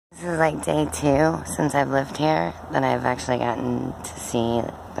This is like day 2 since I've lived here that I've actually gotten to see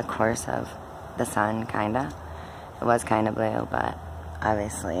the course of the sun, kinda. It was kinda blue, but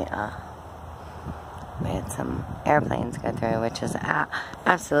obviously, we had some airplanes go through, which is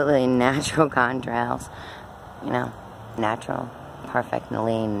absolutely natural contrails. You know, natural.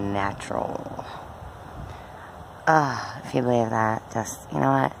 Perfectly natural. If you believe that, just, you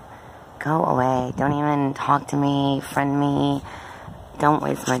know what? Go away. Don't even talk to me, friend me. Don't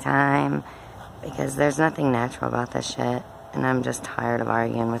waste my time, because there's nothing natural about this shit, and I'm just tired of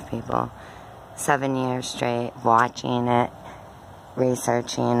arguing with people. 7 years straight, watching it,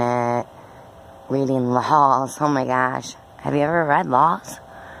 researching it, reading laws. Oh my gosh. Have you ever read laws?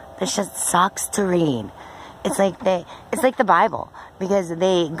 This shit sucks to read. It's like the Bible, because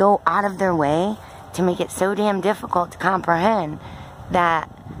they go out of their way to make it so damn difficult to comprehend that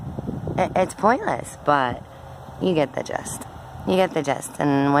it's pointless, but you get the gist. You get the gist.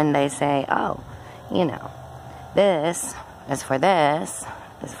 And when they say, oh, you know, this is for this,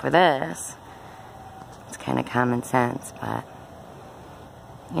 is for this, it's kind of common sense, but,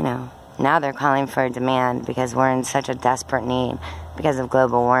 you know, now they're calling for a demand because we're in such a desperate need because of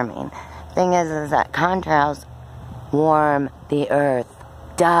global warming. Thing is that contrails warm the earth.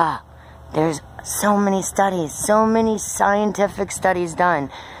 Duh. There's so many studies, so many scientific studies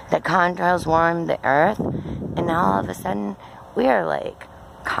done that contrails warm the earth, and now all of a sudden we are like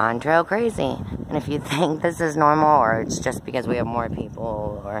contrail crazy. And if you think this is normal, or it's just because we have more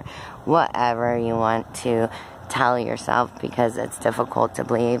people, or whatever you want to tell yourself because it's difficult to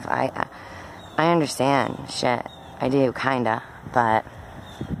believe, I understand. Shit, I do, kinda. But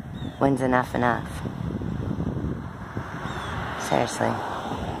when's enough enough? Seriously.